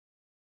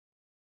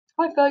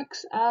Hi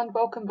folks, and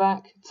welcome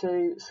back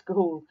to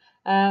school.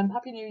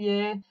 Happy New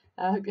Year.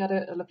 I hope you had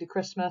a lovely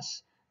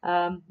Christmas.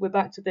 We're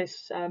back to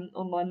this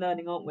online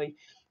learning, aren't we?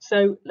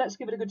 So let's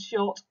give it a good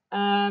shot.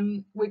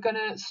 We're going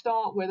to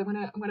start with, I'm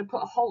going to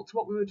put a halt to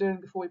what we were doing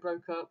before we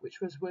broke up,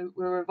 which was we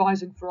were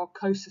revising for our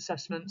coast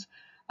assessment.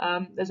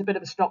 There's a bit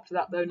of a stop to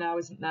that though now,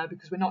 isn't there?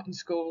 Because we're not in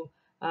school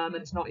and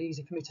it's not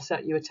easy for me to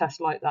set you a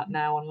test like that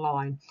now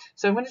online.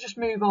 So I'm going to just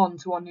move on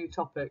to our new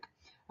topic.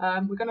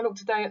 We're going to look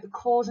today at the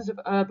causes of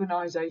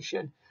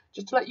urbanisation.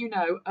 Just to let you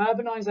know,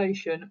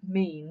 urbanisation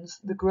means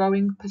the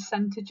growing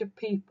percentage of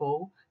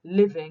people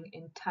living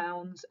in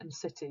towns and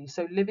cities,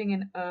 so living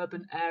in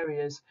urban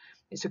areas.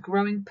 It's a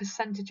growing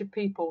percentage of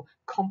people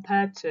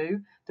compared to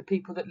the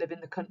people that live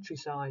in the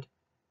countryside.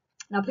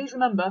 Now, please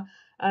remember,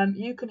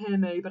 you can hear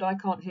me, but I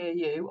can't hear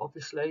you,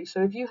 obviously.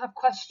 So if you have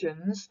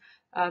questions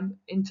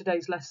in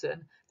today's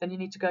lesson, then you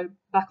need to go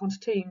back onto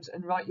Teams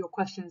and write your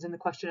questions in the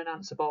question and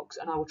answer box,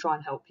 and I will try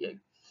and help you.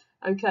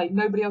 Okay,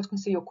 nobody else can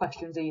see your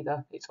questions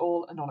either. It's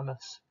all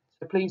anonymous.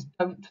 So please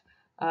don't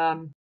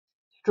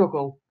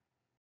struggle.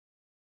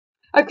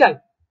 Okay,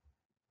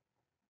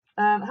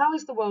 how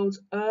is the world's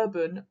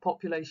urban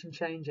population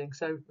changing?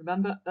 So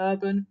remember,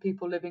 urban,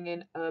 people living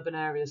in urban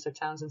areas, so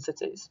towns and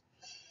cities.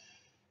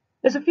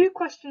 There's a few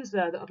questions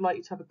there that I'd like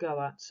you to have a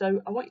go at.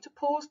 So I want you to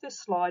pause this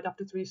slide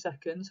after 3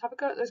 seconds, have a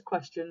go at those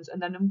questions,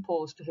 and then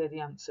unpause to hear the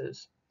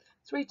answers.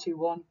 3, 2,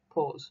 1,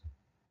 pause.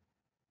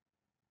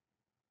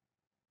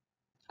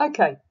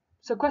 Okay,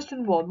 so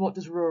question 1, what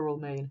does rural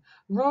mean?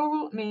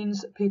 Rural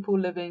means people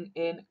living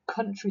in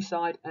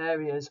countryside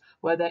areas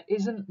where there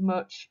isn't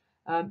much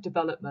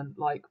development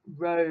like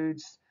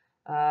roads,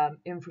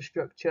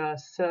 infrastructure,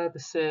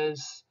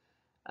 services,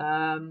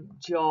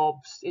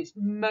 jobs. It's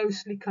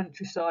mostly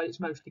countryside, it's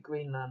mostly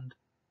greenland.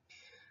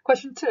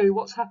 Question 2,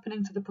 what's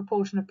happening to the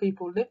proportion of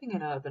people living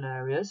in urban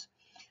areas?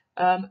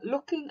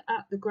 Looking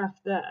at the graph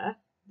there,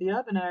 the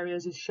urban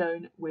areas is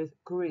shown with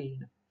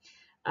green.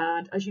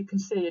 And as you can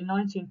see, in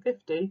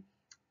 1950,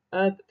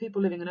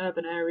 people living in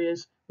urban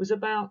areas was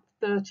about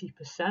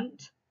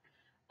 30%.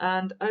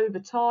 And over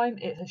time,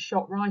 it has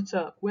shot right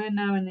up. We're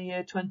now in the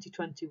year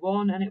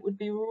 2021, and it would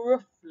be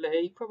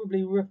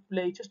probably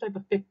roughly just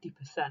over 50%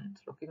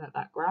 looking at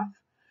that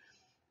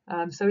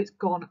graph. So it's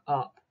gone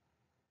up.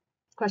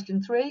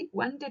 Question 3,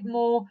 when did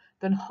more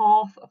than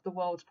half of the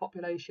world's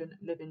population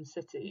live in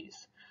cities?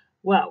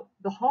 Well,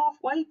 the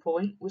halfway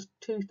point was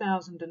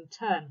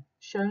 2010,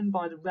 shown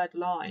by the red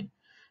line.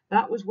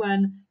 That was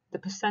when the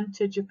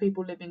percentage of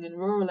people living in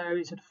rural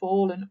areas had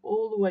fallen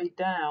all the way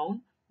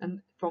down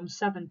and from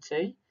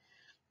 70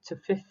 to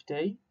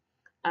 50,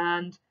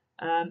 and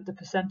the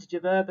percentage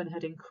of urban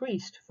had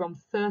increased from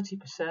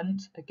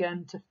 30%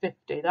 again to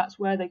 50. That's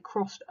where they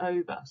crossed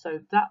over. So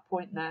that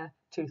point there,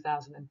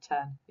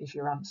 2010, is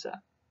your answer.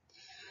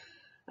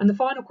 And the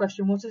final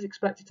question, what is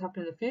expected to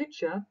happen in the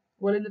future?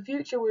 Well, in the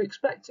future, we're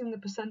expecting the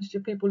percentage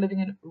of people living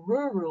in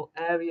rural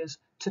areas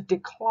to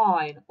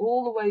decline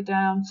all the way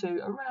down to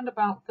around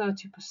about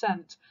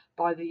 30%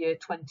 by the year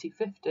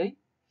 2050.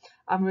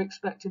 And we're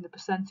expecting the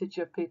percentage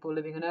of people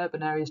living in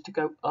urban areas to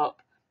go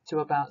up to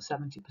about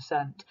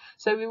 70%.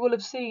 So we will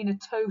have seen a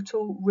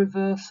total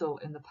reversal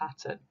in the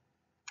pattern.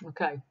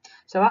 Okay,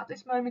 so at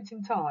this moment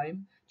in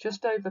time,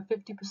 just over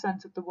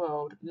 50% of the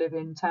world live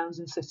in towns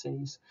and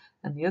cities,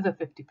 and the other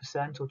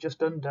 50%, or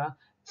just under,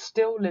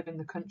 still live in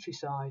the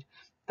countryside.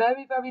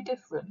 Very, very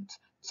different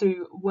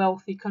to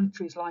wealthy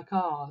countries like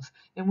ours.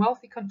 In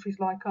wealthy countries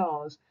like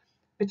ours,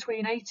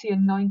 between 80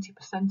 and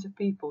 90% of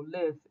people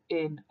live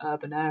in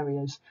urban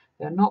areas.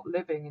 They're not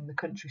living in the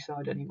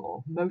countryside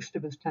anymore. Most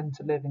of us tend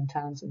to live in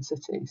towns and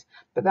cities,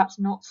 but that's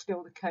not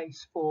still the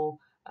case for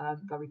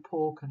very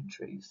poor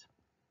countries.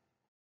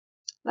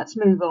 Let's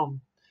move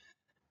on.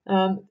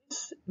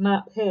 This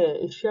map here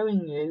is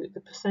showing you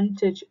the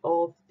percentage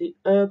of the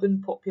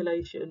urban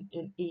population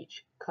in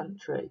each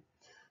country.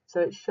 So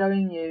it's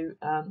showing you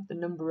the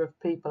number of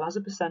people as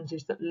a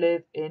percentage that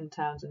live in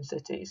towns and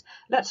cities.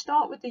 Let's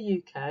start with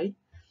the UK.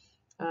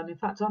 In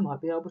fact, I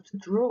might be able to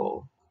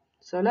draw.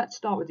 So let's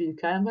start with the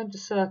UK. I'm going to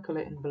circle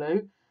it in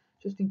blue,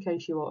 just in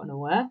case you are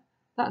unaware.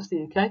 That's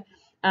the UK.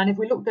 And if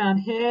we look down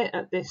here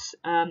at this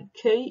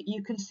key,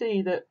 you can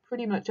see that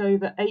pretty much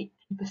over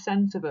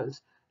 80% of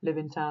us live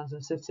in towns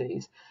and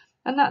cities.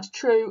 And that's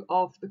true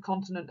of the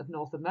continent of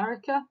North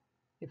America,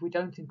 if we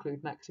don't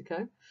include Mexico.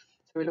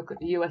 So we look at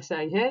the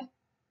USA here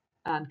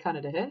and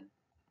Canada here.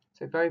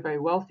 So very, very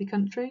wealthy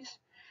countries.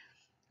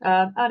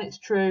 And it's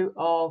true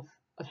of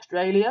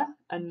Australia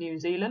and New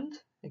Zealand,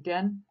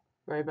 again,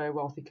 very, very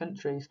wealthy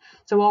countries.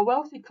 So our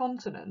wealthy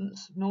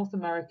continents, North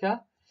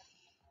America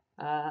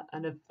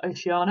and of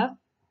Oceania,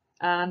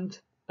 and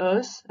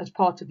us as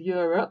part of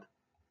Europe,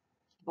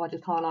 if I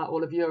just highlight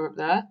all of Europe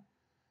there,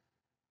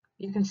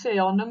 you can see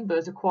our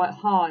numbers are quite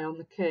high on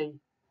the key.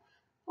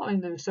 I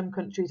mean, there are some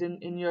countries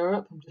in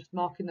Europe, I'm just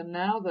marking them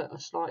now, that are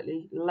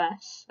slightly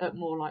less, at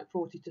more like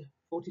 40 to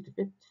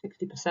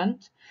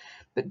 60%.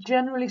 But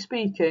generally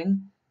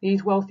speaking,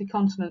 these wealthy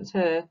continents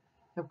here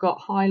have got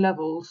high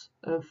levels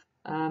of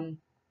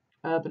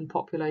urban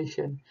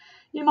population.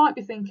 You might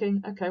be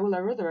thinking, okay, well,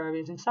 there are other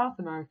areas in South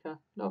America.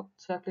 Look,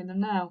 circling them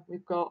now.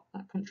 We've got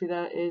that country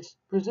there is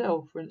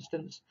Brazil, for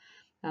instance,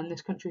 and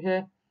this country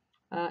here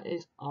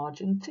is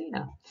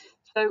Argentina.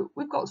 So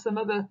we've got some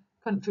other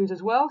countries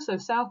as well. So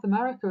South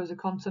America as a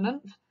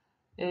continent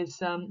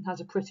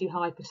has a pretty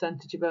high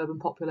percentage of urban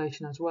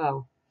population as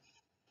well.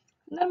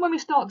 And then when we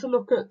start to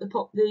look at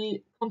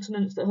the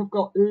continents that have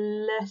got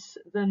less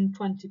than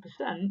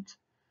 20%,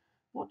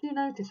 what do you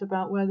notice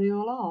about where they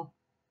all are?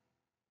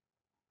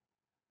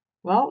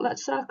 Well,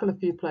 let's circle a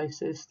few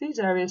places. These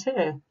areas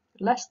here,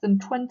 less than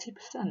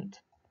 20%.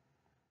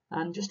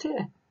 And just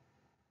here.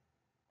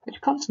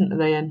 Which continent are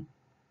they in?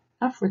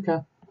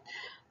 Africa.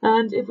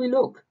 And if we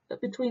look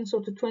at between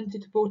sort of 20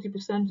 to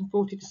 40% and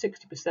 40 to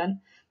 60%,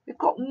 we've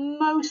got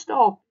most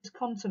of this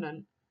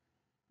continent.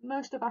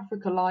 Most of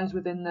Africa lies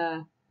within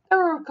there. There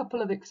are a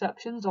couple of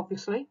exceptions,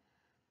 obviously.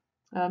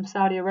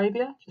 Saudi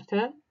Arabia, just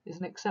here, is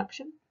an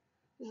exception,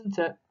 isn't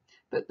it?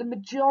 But the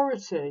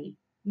majority,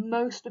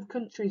 most of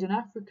countries in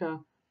Africa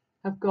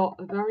have got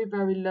a very,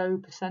 very low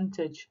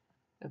percentage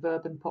of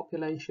urban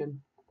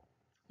population.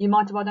 You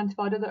might have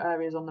identified other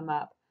areas on the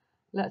map.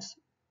 Let's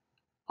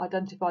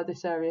identify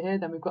this area here.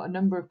 Then we've got a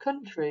number of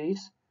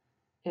countries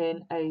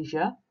in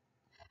Asia.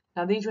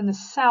 Now these are in the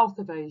south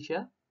of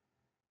Asia.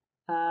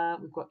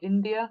 We've got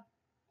India,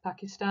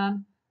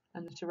 Pakistan,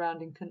 and the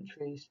surrounding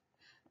countries.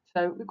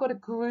 So we've got a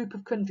group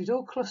of countries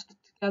all clustered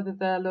together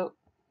there, look,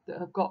 that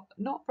have got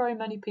not very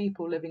many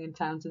people living in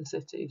towns and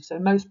cities. So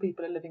most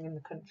people are living in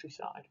the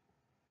countryside.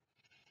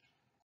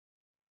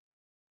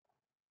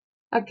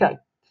 Okay,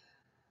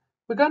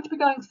 we're going to be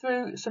going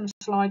through some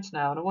slides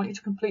now, and I want you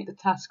to complete the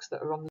tasks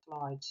that are on the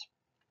slides.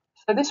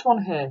 So this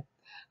one here,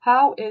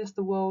 how is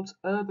the world's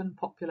urban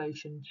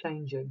population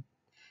changing?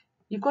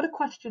 You've got a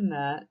question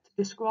there to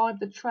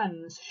describe the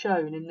trends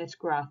shown in this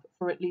graph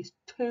for at least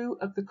 2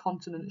 of the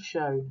continents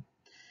shown.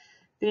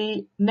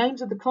 The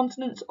names of the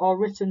continents are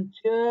written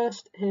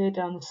just here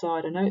down the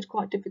side. I know it's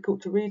quite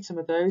difficult to read some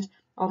of those.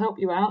 I'll help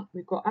you out.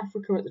 We've got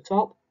Africa at the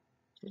top,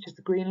 which is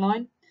the green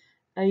line,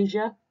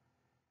 Asia,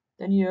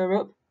 then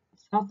Europe,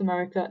 South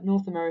America,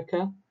 North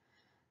America,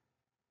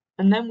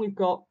 and then we've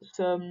got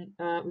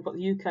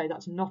the UK.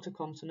 That's not a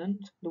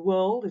continent. The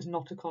world is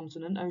not a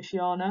continent.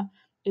 Oceania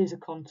is a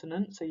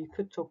continent, so you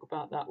could talk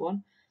about that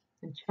one.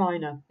 And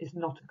China is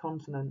not a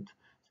continent.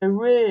 So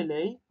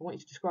really, I want you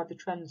to describe the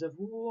trends of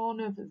one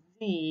of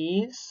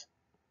these,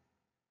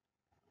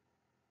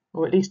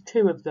 or at least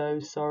 2 of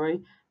those,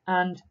 sorry,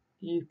 and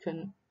you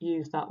can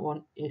use that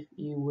one if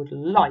you would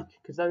like,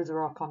 because those are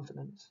our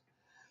continents.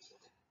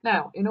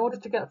 Now, in order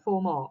to get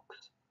 4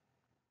 marks,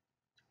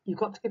 you've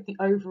got to give the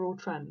overall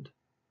trend.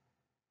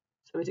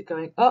 So is it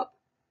going up?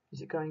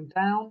 Is it going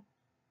down?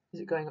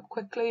 Is it going up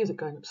quickly? Is it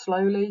going up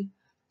slowly?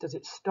 Does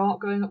it start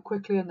going up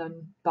quickly and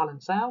then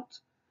balance out?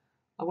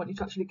 I want you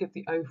to actually give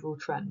the overall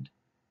trend.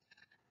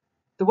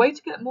 The way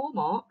to get more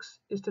marks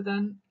is to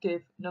then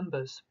give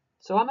numbers.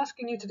 So I'm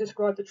asking you to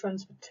describe the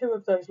trends for 2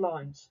 of those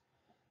lines.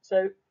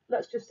 So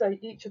let's just say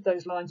each of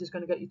those lines is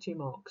going to get you 2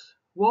 marks.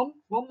 One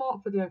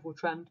mark for the overall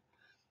trend,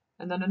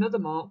 and then another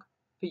mark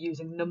for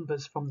using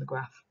numbers from the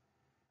graph.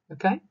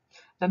 Okay?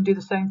 Then do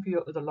the same for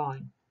your other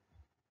line.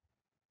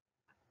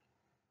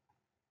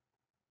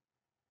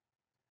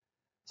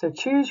 So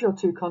choose your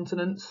 2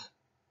 continents,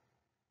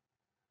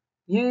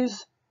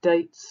 use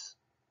dates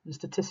and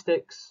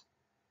statistics,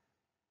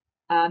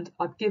 and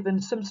I've given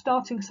some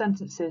starting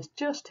sentences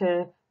just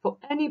here for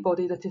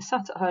anybody that is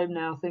sat at home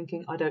now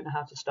thinking, I don't know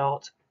how to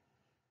start.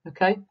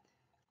 Okay,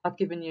 I've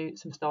given you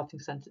some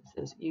starting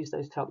sentences. Use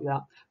those to help you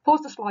out.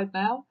 Pause the slide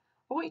now.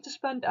 I want you to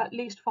spend at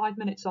least 5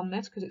 minutes on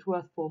this because it's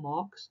worth 4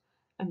 marks,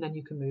 and then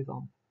you can move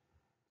on.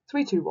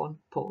 3, 2, 1,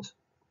 pause.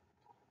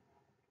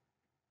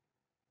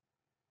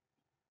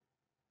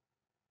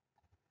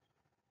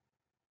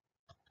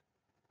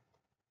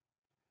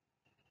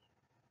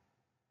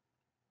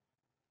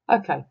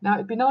 Okay, now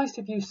it'd be nice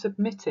if you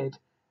submitted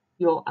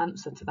your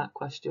answer to that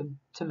question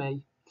to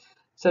me.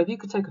 So if you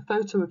could take a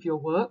photo of your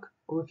work,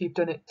 or if you've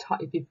done it,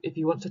 if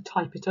you want to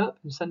type it up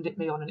and send it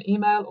me on an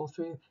email or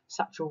through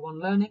Satchel One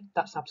Learning,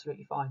 that's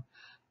absolutely fine.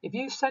 If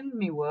you send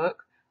me work,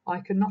 I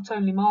can not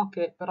only mark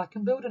it, but I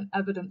can build an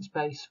evidence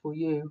base for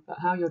you at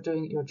how you're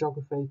doing at your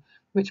geography,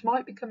 which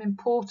might become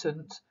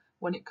important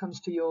when it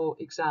comes to your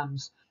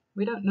exams.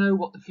 We don't know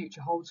what the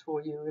future holds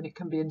for you, and it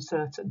can be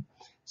uncertain.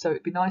 So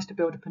it'd be nice to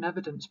build up an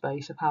evidence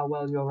base of how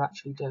well you're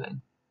actually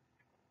doing.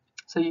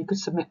 So you could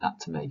submit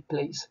that to me,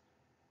 please.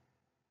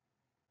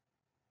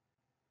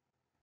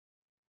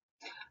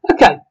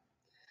 Okay,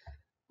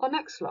 our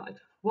next slide.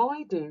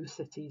 Why do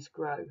cities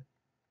grow?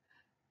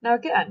 Now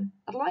again,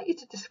 I'd like you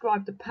to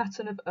describe the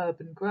pattern of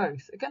urban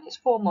growth. Again, it's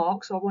 4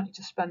 marks, so I want you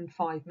to spend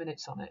 5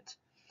 minutes on it.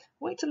 I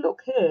want you to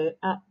look here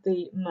at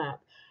the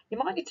map. You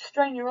might need to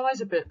strain your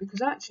eyes a bit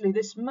because actually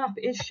this map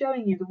is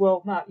showing you the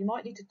world map. You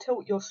might need to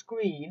tilt your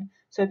screen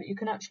so that you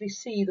can actually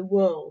see the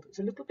world. It's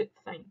a little bit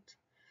faint.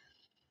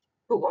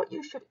 But what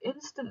you should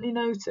instantly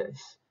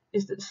notice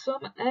is that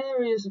some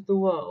areas of the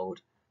world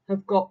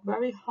have got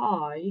very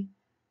high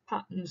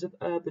patterns of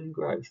urban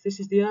growth. This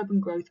is the urban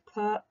growth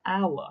per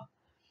hour.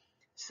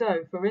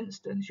 So, for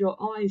instance, your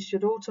eyes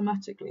should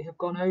automatically have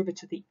gone over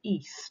to the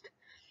east.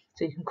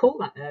 So you can call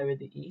that area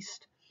the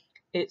east.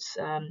 It's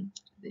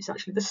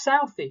actually the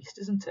southeast,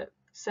 isn't it?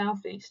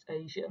 Southeast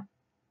Asia.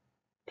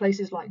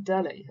 Places like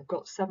Delhi have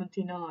got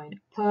 79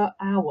 per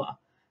hour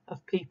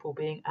of people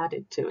being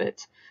added to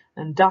it,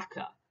 and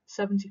Dhaka,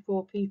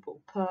 74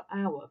 people per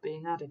hour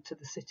being added to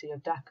the city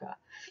of Dhaka.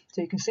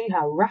 So you can see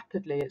how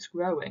rapidly it's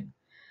growing.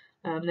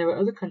 There are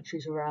other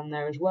countries around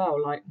there as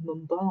well, like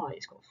Mumbai,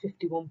 it's got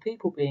 51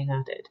 people being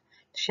added.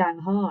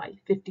 Shanghai,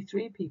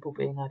 53 people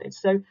being added.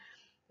 So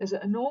there's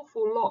an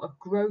awful lot of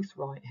growth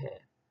right here.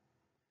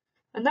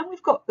 And then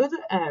we've got other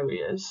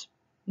areas.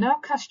 Now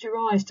cast your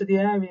eyes to the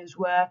areas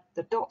where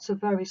the dots are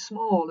very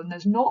small and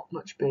there's not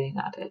much being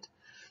added.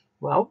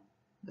 Well,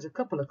 there's a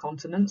couple of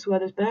continents where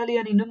there's barely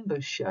any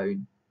numbers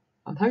shown.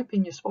 I'm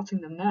hoping you're spotting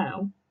them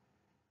now.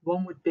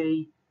 One would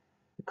be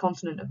the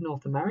continent of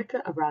North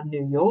America around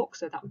New York,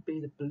 so that would be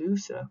the blue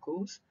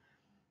circles.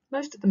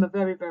 Most of them are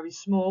very, very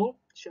small,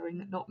 showing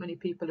that not many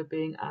people are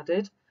being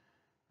added.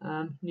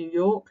 New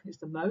York is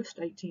the most,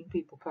 18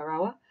 people per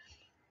hour.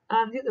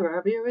 And the other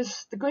area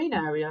is the green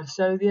area,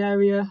 so the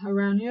area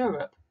around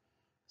Europe.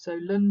 So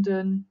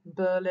London,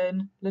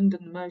 Berlin,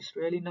 London the most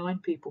really, 9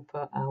 people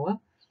per hour.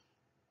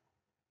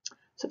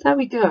 So there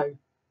we go.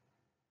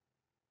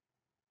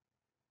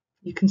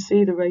 You can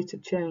see the rate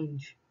of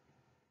change.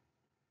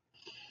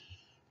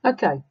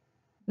 Okay,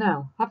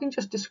 now having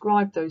just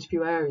described those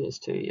few areas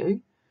to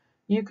you,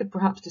 you could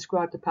perhaps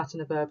describe the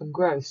pattern of urban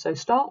growth. So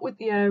start with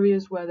the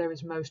areas where there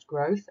is most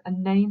growth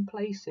and name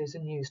places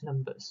and use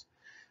numbers.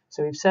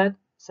 So we've said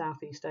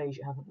Southeast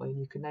Asia, haven't we?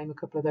 You can name a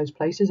couple of those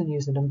places and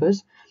use the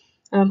numbers.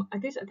 I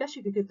guess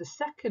you could give the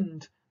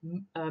second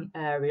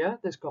area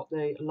that's got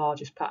the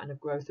largest pattern of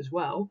growth as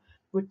well,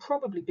 would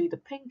probably be the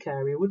pink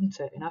area, wouldn't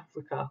it, in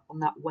Africa on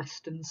that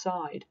western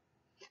side.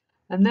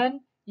 And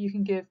then you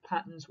can give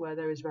patterns where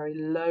there is very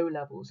low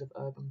levels of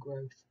urban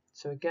growth.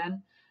 So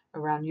again,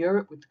 around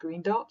Europe with the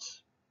green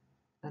dots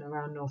and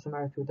around North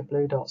America with the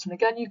blue dots. And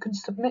again, you can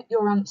submit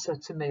your answer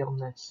to me on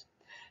this.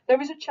 There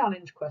is a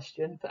challenge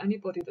question for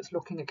anybody that's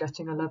looking at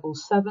getting a level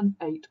 7,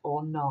 8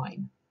 or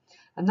 9.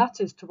 And that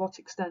is, to what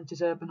extent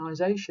is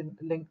urbanisation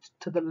linked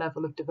to the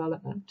level of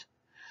development?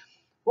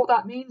 What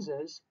that means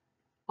is,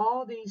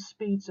 are these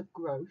speeds of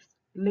growth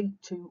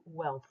linked to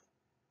wealth?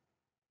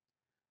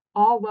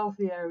 Are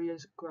wealthy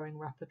areas growing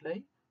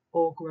rapidly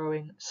or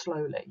growing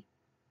slowly?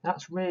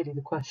 That's really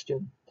the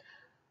question.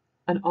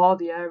 And are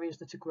the areas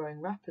that are growing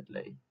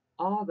rapidly,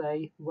 are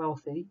they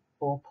wealthy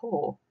or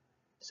poor?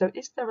 So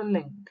is there a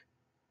link?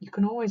 You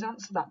can always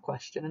answer that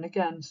question, and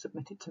again,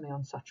 submit it to me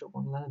on Satchel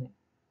One Learning.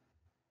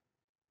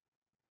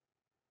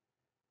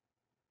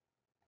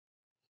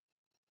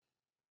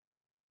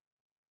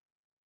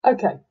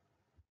 Okay,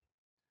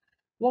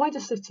 why do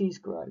cities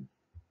grow?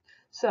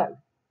 So,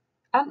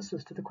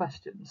 answers to the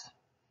questions.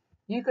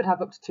 You could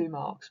have up to 2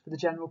 marks for the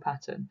general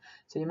pattern.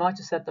 So you might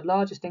have said the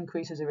largest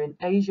increases are in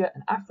Asia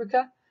and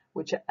Africa,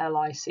 which are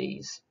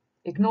LICs.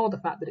 Ignore the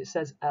fact that it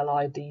says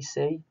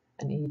LIDC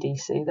and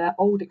EDC. They're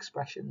old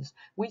expressions.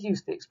 We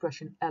use the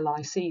expression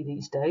LIC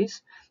these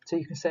days, so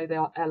you can say they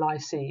are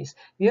LICs.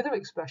 The other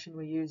expression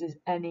we use is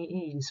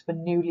NEEs, for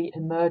newly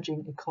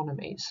emerging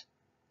economies.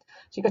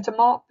 So you get a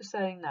mark for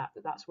saying that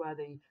that's where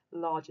the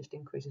largest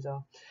increases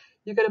are.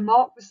 You get a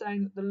mark for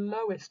saying that the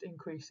lowest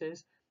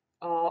increases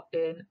are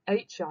in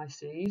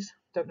HICs.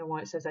 Don't know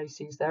why it says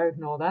ACs there,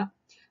 ignore that.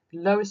 The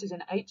lowest is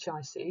in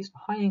HICs,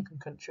 high income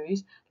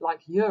countries like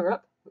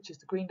Europe, which is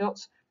the green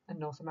dots, and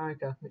North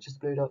America, which is the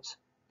blue dots.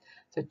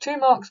 So 2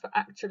 marks for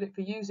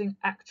using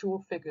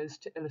actual figures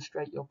to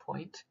illustrate your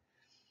point.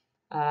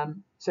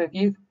 So if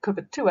you've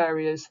covered 2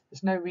 areas,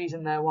 there's no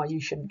reason there why you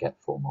shouldn't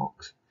get 4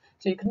 marks.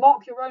 So you can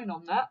mark your own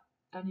on that,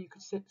 and you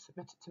can submit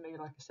it to me,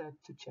 like I said,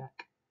 to check.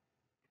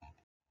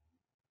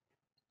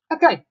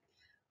 Okay,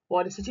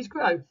 why do cities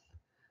grow?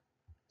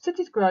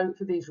 Cities grow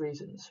for these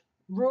reasons.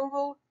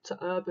 Rural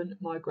to urban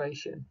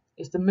migration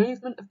is the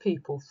movement of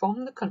people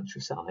from the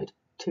countryside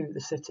to the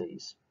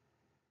cities.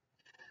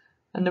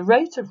 And the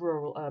rate of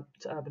rural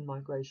to urban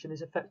migration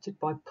is affected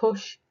by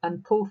push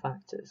and pull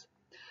factors.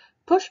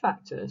 Push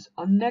factors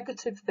are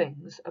negative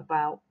things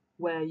about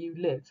where you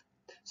live.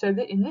 So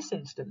that in this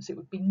instance, it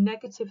would be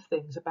negative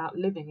things about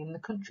living in the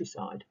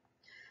countryside.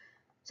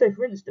 So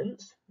for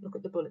instance, look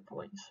at the bullet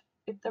points.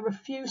 If there are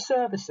few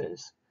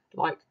services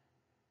like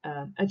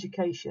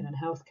education and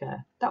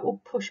healthcare, that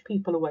will push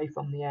people away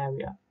from the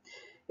area.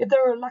 If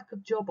there are a lack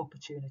of job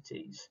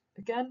opportunities,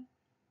 again,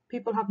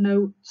 people have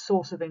no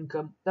source of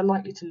income, they're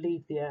likely to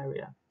leave the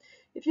area.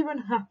 If you're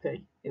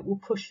unhappy, it will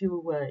push you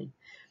away.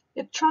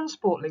 If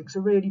transport links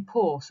are really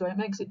poor, so it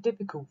makes it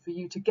difficult for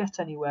you to get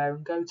anywhere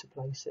and go to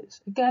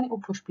places, again, it will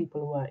push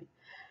people away.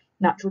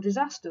 Natural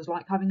disasters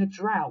like having a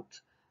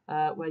drought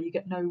where you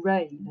get no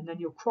rain and then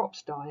your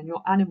crops die and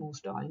your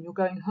animals die and you're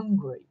going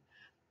hungry,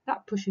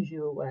 that pushes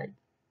you away.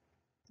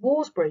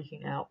 Wars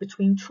breaking out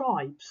between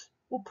tribes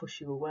will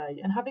push you away,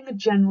 and having a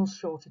general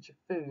shortage of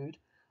food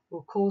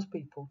will cause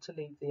people to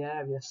leave the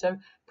area. So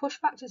push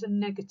factors are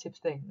negative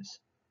things.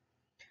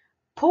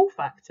 Pull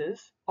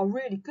factors are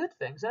really good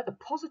things. They're the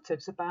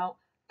positives about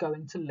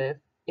going to live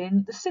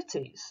in the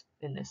cities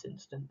in this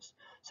instance.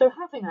 So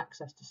having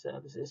access to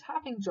services,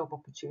 having job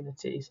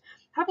opportunities,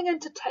 having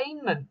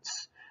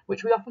entertainments,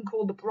 which we often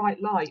call the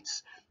bright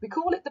lights. We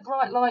call it the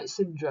bright light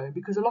syndrome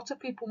because a lot of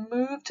people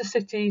move to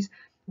cities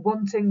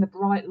wanting the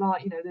bright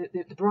light,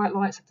 the bright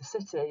lights of the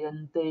city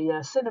and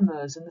the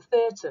cinemas and the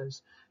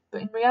theatres.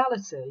 But in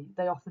reality,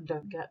 they often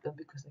don't get them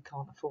because they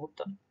can't afford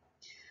them.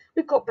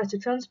 We've got better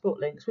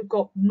transport links. We've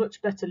got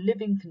much better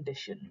living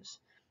conditions.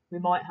 We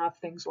might have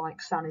things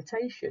like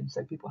sanitation,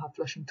 so people have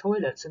flushing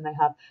toilets and they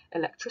have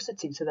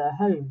electricity to their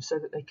homes so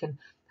that they can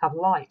have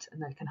light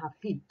and they can have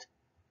heat.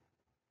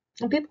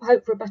 And people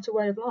hope for a better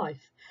way of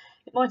life.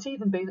 It might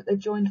even be that they've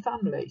joined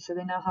family, so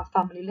they now have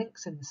family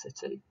links in the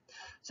city.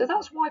 So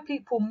that's why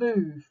people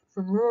move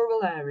from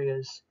rural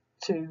areas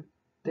to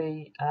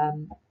the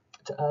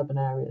to urban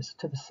areas,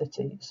 to the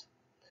cities.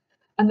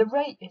 And the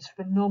rate is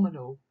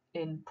phenomenal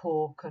in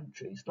poor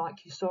countries.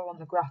 Like you saw on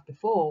the graph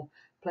before,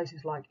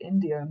 places like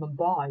India and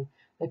Mumbai,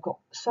 they've got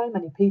so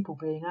many people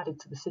being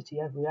added to the city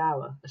every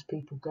hour as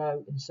people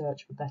go in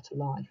search for better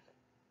life.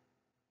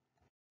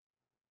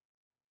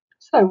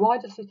 So why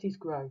do cities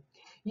grow?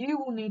 You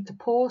will need to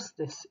pause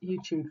this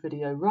YouTube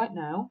video right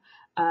now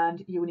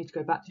and you will need to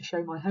go back to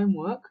show my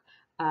homework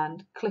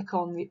and click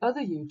on the other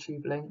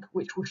YouTube link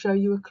which will show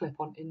you a clip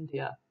on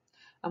India.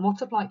 And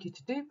what I'd like you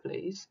to do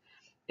please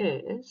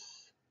is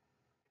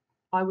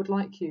I would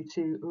like you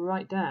to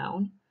write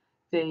down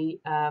the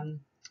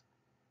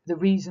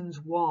reasons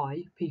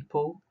why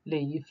people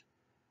leave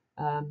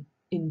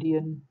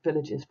Indian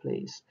villages,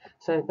 please.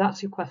 So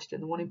that's your question,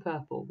 the one in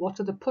purple.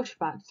 What are the push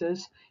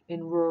factors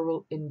in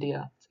rural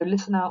India? So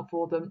listen out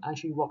for them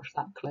as you watch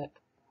that clip.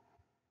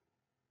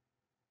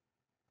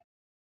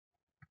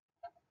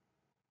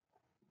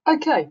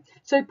 Okay,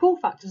 so pull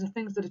factors are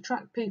things that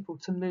attract people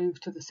to move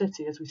to the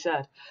city, as we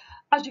said.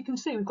 As you can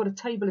see, we've got a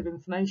table of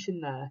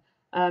information there.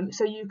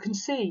 So you can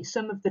see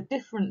some of the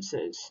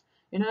differences.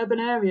 In urban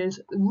areas,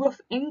 the rough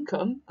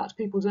income, that's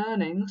people's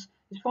earnings,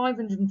 is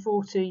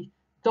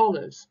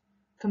 $540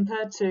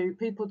 compared to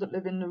people that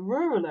live in the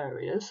rural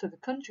areas, so the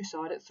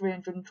countryside, at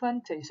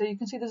 $320. So you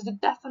can see there's a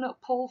definite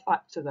pull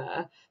factor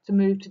there to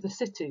move to the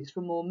cities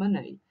for more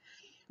money.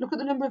 Look at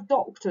the number of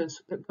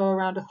doctors that go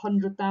around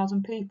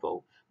 100,000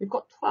 people. We've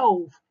got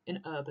 12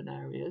 in urban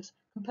areas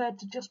compared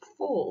to just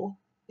 4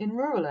 in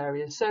rural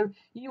areas. So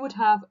you would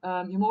have,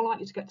 you're more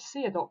likely to get to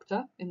see a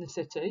doctor in the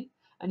city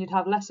and you'd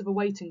have less of a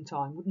waiting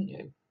time, wouldn't you?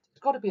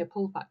 There's got to be a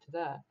pull factor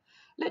there.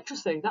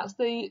 Literacy, that's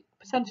the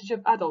percentage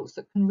of adults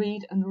that can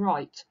read and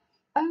write.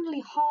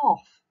 Only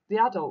half the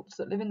adults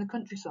that live in the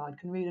countryside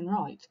can read and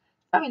write.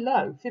 Very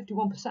low,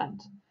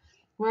 51%.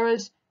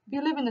 Whereas if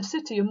you live in the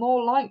city, you're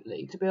more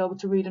likely to be able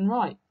to read and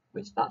write,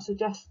 which that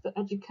suggests that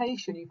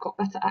education, you've got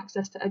better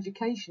access to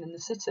education in the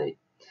city.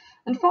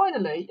 And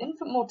finally,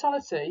 infant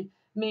mortality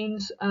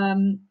means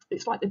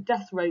it's like the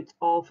death rate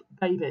of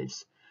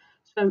babies.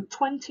 So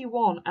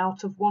 21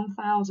 out of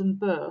 1,000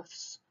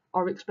 births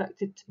are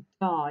expected to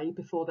die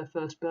before their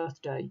first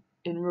birthday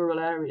in rural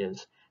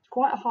areas. It's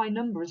quite a high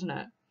number, isn't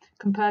it?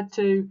 Compared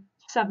to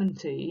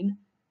 17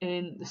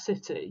 in the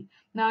city.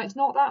 Now, it's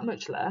not that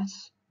much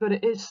less, but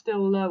it is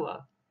still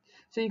lower.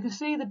 So you can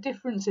see the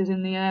differences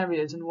in the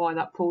areas and why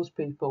that pulls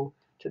people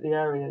to the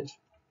areas.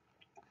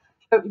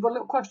 So you've got a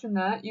little question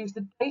there. Use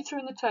the data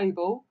in the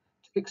table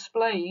to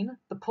explain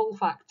the pull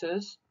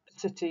factors for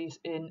cities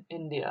in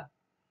India.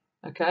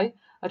 Okay,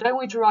 I don't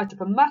want you to write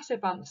up a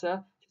massive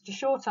answer, just a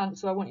short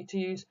answer. I want you to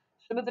use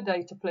some of the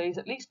data, please,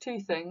 at least 2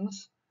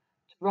 things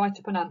to write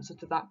up an answer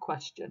to that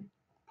question.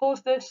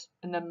 Pause this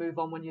and then move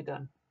on when you're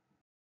done.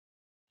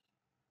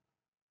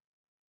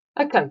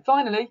 Okay,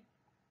 finally,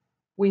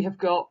 we have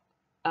got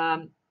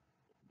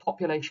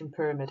population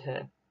pyramid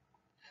here.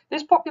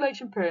 This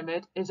population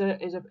pyramid is a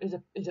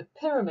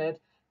pyramid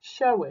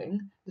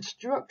showing the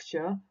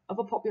structure of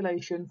a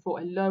population for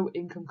a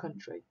low-income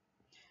country.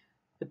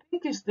 The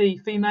pink is the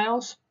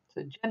females,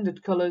 so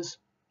gendered colours,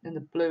 and the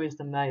blue is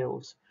the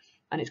males.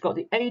 And it's got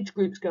the age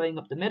groups going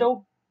up the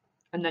middle,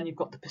 and then you've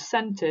got the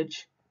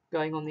percentage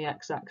going on the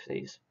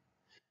x-axis.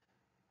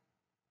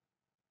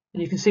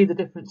 And you can see the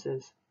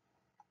differences.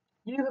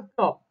 You have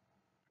got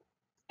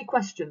 3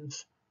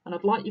 questions, and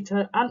I'd like you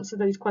to answer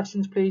those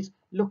questions, please,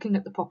 looking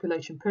at the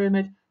population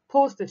pyramid.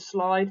 Pause this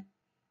slide,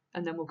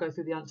 and then we'll go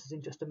through the answers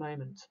in just a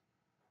moment.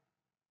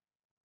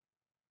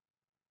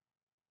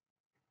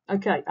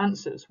 Okay,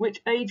 answers.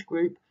 Which age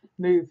group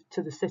moved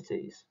to the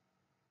cities?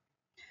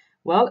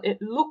 Well,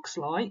 it looks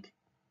like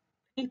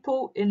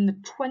people in the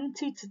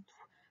 20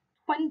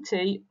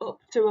 up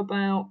to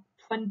about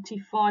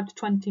 25 to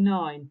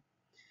 29.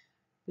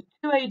 The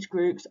 2 age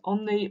groups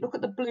on the, look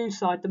at the blue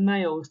side, the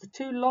males, the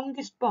 2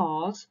 longest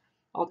bars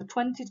are the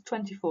 20 to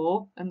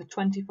 24 and the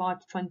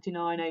 25 to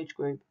 29 age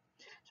group.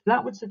 So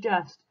that would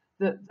suggest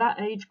that that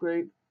age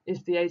group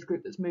is the age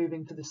group that's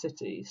moving to the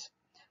cities.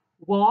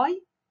 Why?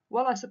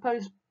 Well, I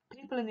suppose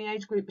people in the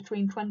age group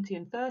between 20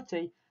 and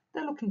 30,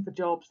 they're looking for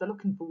jobs, they're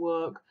looking for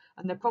work,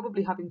 and they're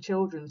probably having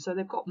children, so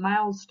they've got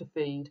mouths to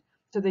feed,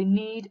 so they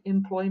need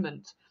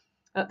employment.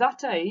 At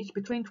that age,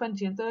 between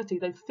 20 and 30,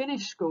 they've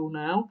finished school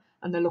now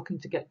and they're looking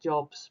to get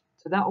jobs.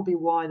 So that will be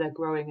why they're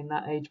growing in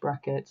that age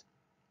bracket.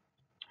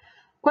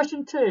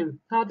 Question 2,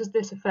 how does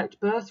this affect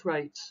birth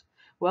rates?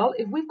 Well,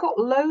 if we've got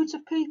loads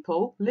of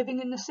people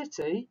living in the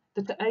city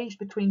that are aged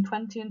between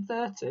 20 and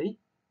 30,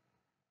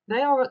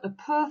 they are at the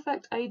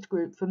perfect age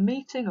group for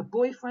meeting a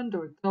boyfriend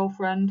or a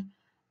girlfriend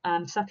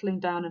and settling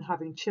down and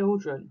having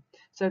children.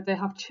 So if they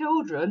have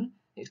children,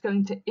 it's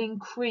going to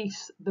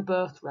increase the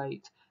birth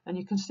rate. And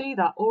you can see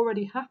that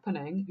already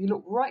happening. If you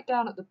look right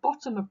down at the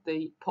bottom of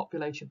the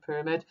population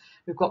pyramid,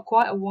 we've got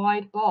quite a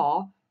wide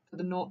bar for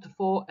the 0 to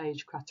 4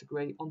 age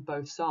category on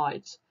both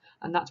sides.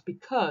 And that's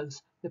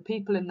because the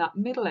people in that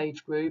middle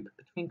age group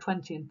between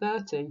 20 and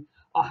 30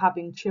 are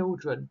having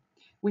children.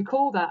 We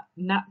call that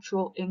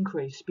natural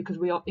increase because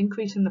we are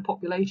increasing the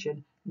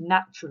population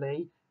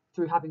naturally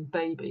through having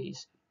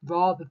babies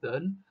rather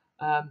than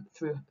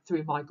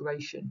through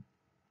migration.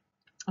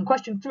 And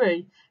question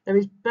 3, there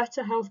is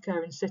better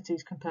healthcare in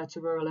cities compared to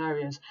rural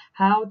areas.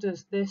 How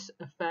does this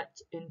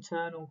affect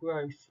internal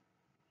growth?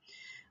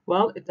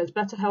 Well, if there's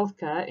better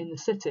healthcare in the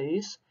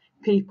cities,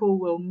 people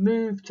will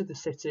move to the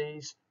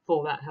cities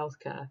for that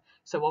healthcare.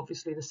 So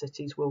obviously the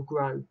cities will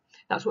grow.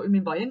 That's what we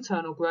mean by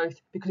internal growth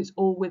because it's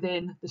all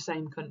within the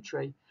same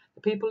country.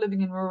 The people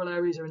living in rural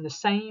areas are in the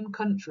same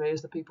country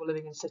as the people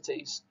living in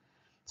cities.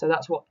 So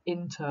that's what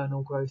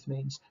internal growth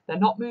means. They're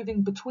not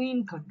moving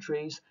between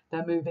countries,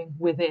 they're moving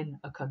within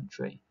a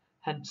country.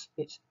 Hence,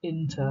 it's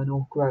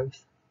internal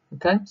growth.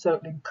 Okay, so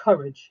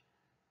encourage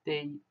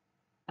the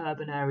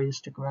urban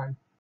areas to grow.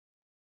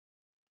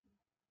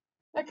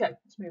 Okay,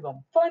 let's move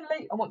on.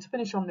 Finally, I want to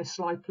finish on this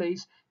slide,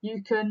 please.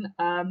 You can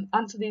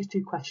answer these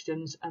 2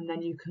 questions and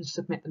then you can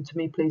submit them to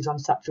me, please, on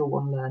Satchel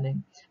 1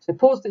 Learning. So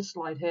pause this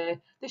slide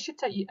here. This should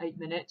take you 8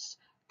 minutes.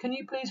 Can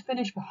you please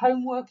finish the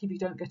homework if you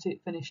don't get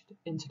it finished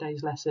in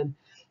today's lesson?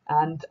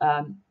 And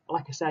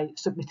like I say,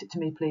 submit it to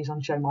me, please,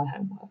 on Show My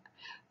Homework.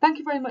 Thank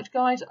you very much,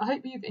 guys. I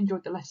hope you've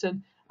enjoyed the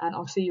lesson and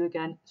I'll see you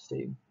again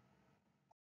soon.